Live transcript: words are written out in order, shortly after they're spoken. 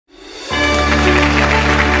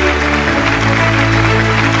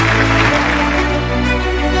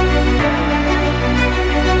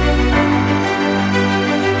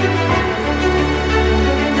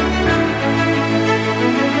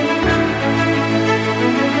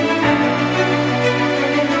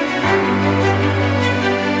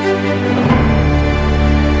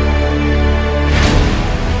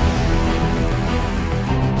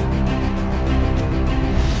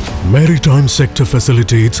maritime sector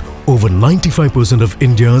facilitates over 95% of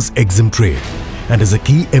India's EXIM trade and is a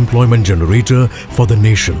key employment generator for the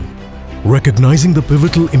nation. Recognizing the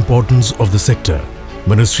pivotal importance of the sector,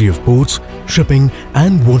 Ministry of Ports, Shipping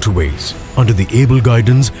and Waterways, under the able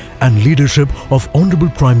guidance and leadership of Honorable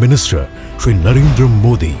Prime Minister Shri Narendra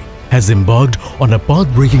Modi, has embarked on a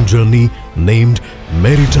path-breaking journey named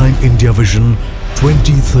Maritime India Vision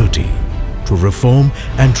 2030 to reform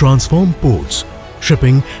and transform ports,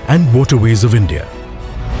 shipping and waterways of India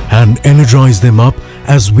and energize them up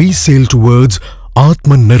as we sail towards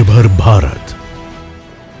Atmanirbhar Bharat.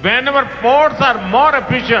 Whenever ports are more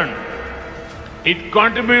efficient, it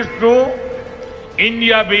contributes to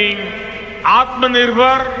India being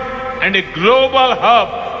Atmanirbhar and a global hub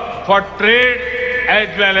for trade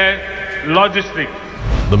as well as logistics.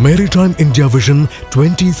 The Maritime India Vision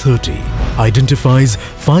 2030 identifies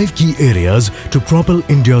 5 key areas to propel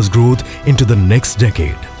India's growth into the next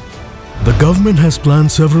decade. The government has planned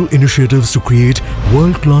several initiatives to create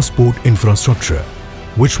world-class port infrastructure,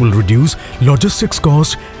 which will reduce logistics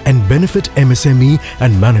costs and benefit MSME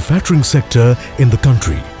and manufacturing sector in the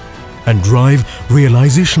country and drive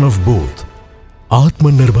realization of both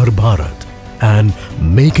Atmanirbhar Bharat and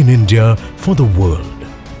Make in India for the world.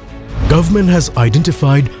 Government has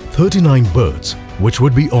identified 39 berths which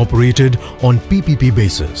would be operated on PPP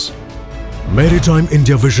basis. Maritime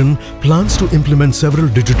India Vision plans to implement several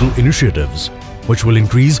digital initiatives which will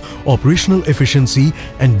increase operational efficiency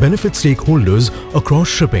and benefit stakeholders across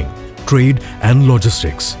shipping, trade and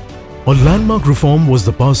logistics. A landmark reform was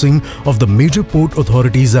the passing of the Major Port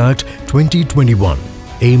Authorities Act 2021,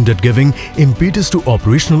 aimed at giving impetus to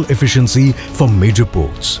operational efficiency for major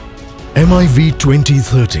ports. MIV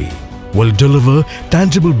 2030 will deliver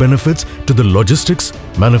tangible benefits to the logistics,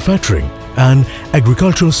 manufacturing and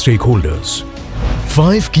agricultural stakeholders.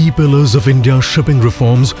 5 key pillars of India's shipping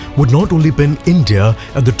reforms would not only pin India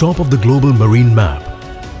at the top of the global marine map,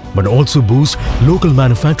 but also boost local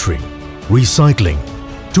manufacturing, recycling,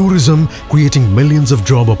 tourism, creating millions of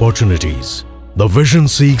job opportunities. The vision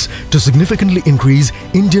seeks to significantly increase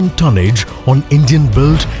Indian tonnage on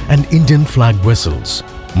Indian-built and Indian-flagged vessels.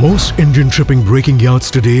 Most Indian shipping breaking yards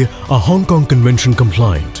today are Hong Kong Convention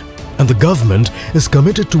compliant, and the government is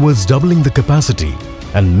committed towards doubling the capacity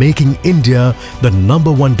and making India the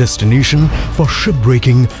 #1 destination for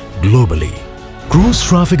shipbreaking globally. Cruise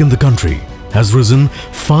traffic in the country has risen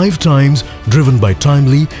 5 times, driven by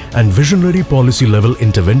timely and visionary policy-level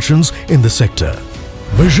interventions in the sector.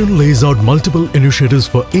 Vision lays out multiple initiatives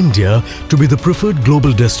for India to be the preferred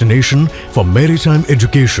global destination for maritime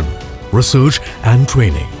education, research and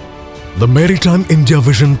training. The Maritime India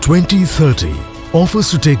Vision 2030 offers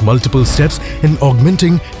to take multiple steps in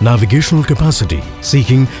augmenting navigational capacity,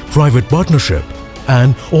 seeking private partnership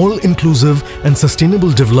and all-inclusive and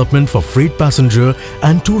sustainable development for freight passenger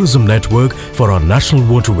and tourism network for our national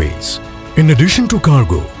waterways. In addition to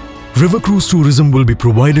cargo, river cruise tourism will be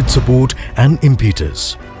provided support and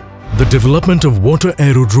impetus. The development of water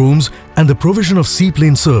aerodromes and the provision of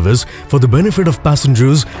seaplane service for the benefit of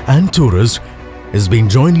passengers and tourists is being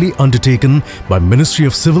jointly undertaken by Ministry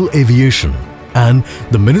of Civil Aviation and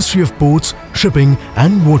the Ministry of Ports, Shipping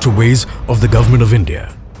and Waterways of the Government of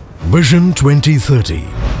India. Vision 2030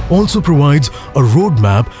 also provides a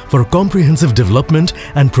roadmap for a comprehensive development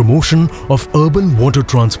and promotion of urban water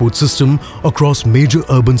transport system across major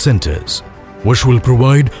urban centers, which will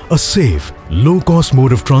provide a safe, low-cost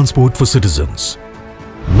mode of transport for citizens.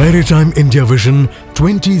 Maritime India Vision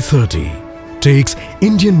 2030 takes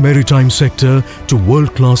Indian maritime sector to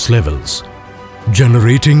world-class levels,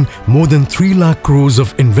 generating more than 3 lakh crores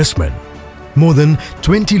of investment, more than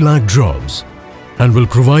 20 lakh jobs, and will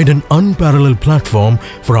provide an unparalleled platform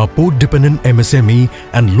for our port-dependent MSME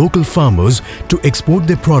and local farmers to export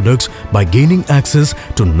their products by gaining access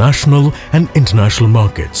to national and international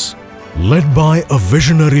markets. Led by a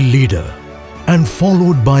visionary leader and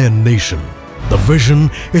followed by a nation, the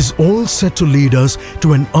vision is all set to lead us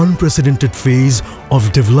to an unprecedented phase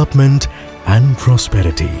of development and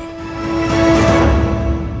prosperity.